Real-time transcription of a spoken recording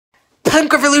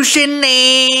Punk Revolution!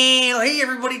 Hey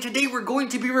everybody, today we're going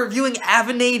to be reviewing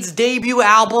Avenade's debut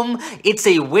album. It's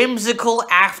a whimsical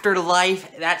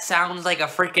Afterlife. That sounds like a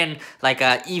freaking, like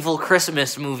a evil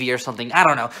Christmas movie or something. I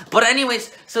don't know. But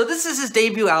anyways, so this is his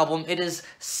debut album. It is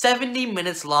 70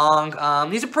 minutes long.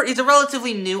 He's a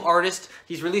relatively new artist.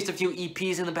 He's released a few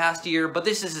EPs in the past year, but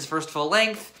this is his first full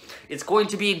length. It's going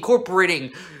to be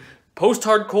incorporating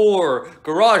post-hardcore,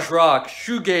 garage rock,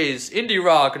 shoegaze, indie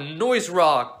rock, noise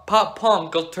rock, pop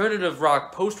punk, alternative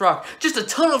rock, post-rock, just a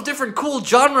ton of different cool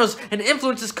genres and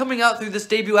influences coming out through this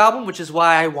debut album, which is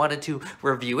why I wanted to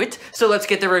review it. So let's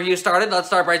get the review started. Let's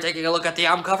start by taking a look at the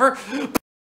album cover.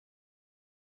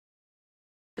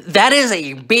 That is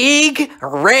a big,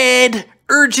 red,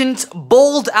 urgent,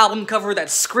 bold album cover that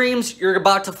screams you're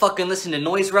about to fucking listen to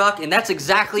noise rock, and that's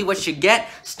exactly what you get.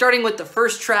 Starting with the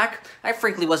first track, I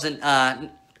frankly wasn't, I'm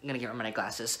gonna get rid of my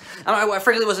glasses. I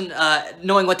frankly wasn't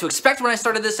knowing what to expect when I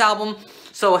started this album,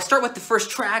 so I start with the first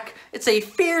track. It's a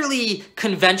fairly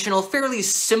conventional, fairly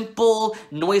simple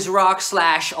noise rock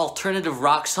slash alternative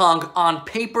rock song on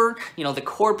paper. You know, the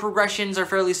chord progressions are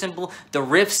fairly simple. The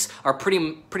riffs are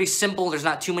pretty simple. There's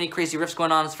not too many crazy riffs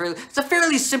going on. It's a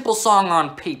fairly simple song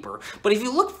on paper. But if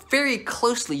you look very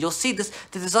closely, you'll see that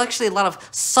there's actually a lot of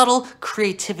subtle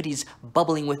creativities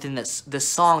bubbling within this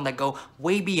song that go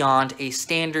way beyond a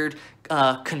standard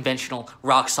conventional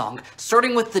rock song.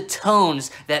 Starting with the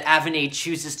tones that Avenade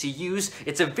chooses to use,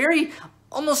 it's a very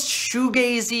almost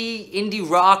shoegazy, indie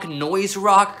rock, noise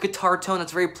rock guitar tone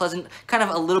that's very pleasant, kind of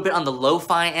a little bit on the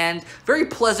lo-fi end. Very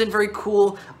pleasant, very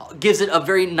cool, gives it a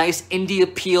very nice indie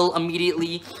appeal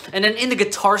immediately. And then in the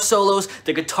guitar solos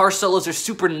are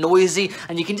super noisy,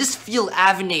 and you can just feel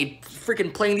Avenade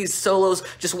freaking playing these solos,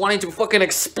 just wanting to fucking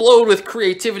explode with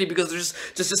creativity because there's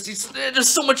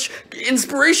just so much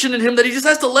inspiration in him that he just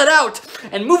has to let out.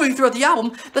 And moving throughout the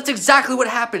album, that's exactly what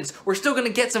happens. We're still gonna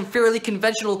get some fairly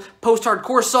conventional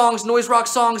post-hardcore songs, noise rock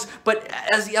songs, but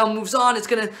as the album moves on,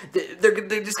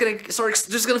 they're just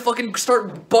gonna fucking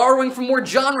start borrowing from more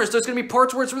genres. There's gonna be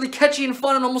parts where it's really catchy and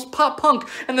fun and almost pop punk,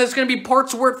 and there's gonna be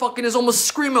parts where it fucking is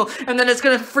almost screamo, and then it's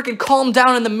gonna freaking calm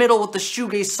down in the middle with the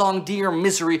shoegaze song Dear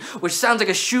Misery, which sounds like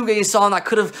a shoegaze song that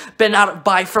could have been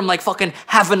from like fucking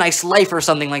Have a Nice Life or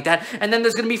something like that. And then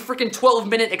there's gonna be freaking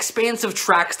 12-minute expansive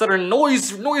tracks that are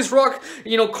noise rock,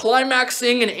 you know,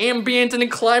 climaxing and ambient and then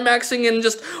climaxing and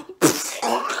just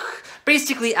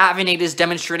basically Avenade is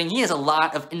demonstrating he has a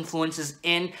lot of influences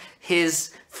in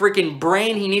his freaking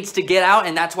brain he needs to get out,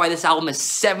 and that's why this album is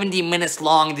 70 minutes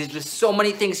long. There's just so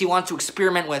many things he wants to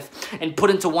experiment with and put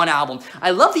into one album.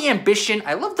 I love the ambition.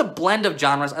 I love the blend of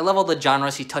genres. I love all the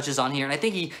genres he touches on here, and I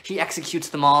think he executes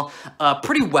them all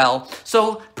pretty well.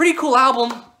 So, pretty cool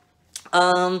album.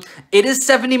 It is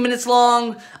 70 minutes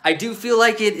long. I do feel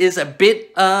like it is a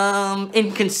bit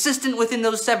inconsistent within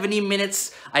those 70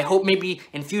 minutes. I hope maybe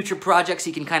in future projects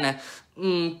he can kind of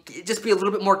just be a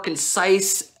little bit more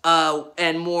concise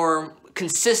and more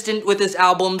consistent with his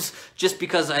albums, just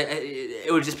because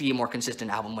it would just be a more consistent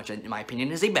album, which in my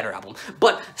opinion is a better album.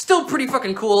 But still pretty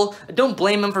fucking cool. I don't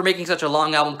blame him for making such a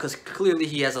long album, because clearly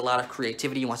he has a lot of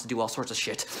creativity. He wants to do all sorts of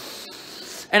shit.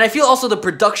 And I feel also the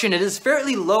production, it is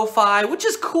fairly lo-fi, which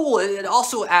is cool. It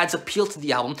also adds appeal to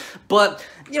the album. But,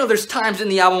 you know, there's times in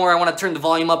the album where I want to turn the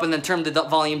volume up and then turn the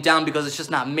volume down because it's just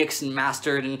not mixed and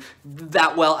mastered and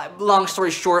that well. Long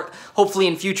story short, hopefully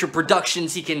in future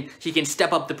productions he can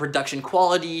step up the production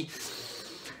quality.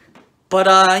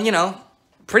 But, you know,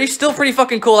 still pretty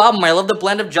fucking cool album. I love the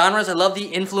blend of genres. I love the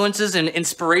influences and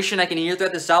inspiration I can hear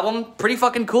throughout this album. Pretty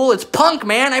fucking cool. It's punk,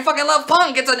 man. I fucking love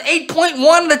punk. It's an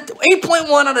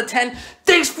 8.1 out of 10.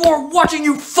 Thanks for watching,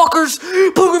 you fuckers.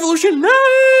 Punk Revolution now!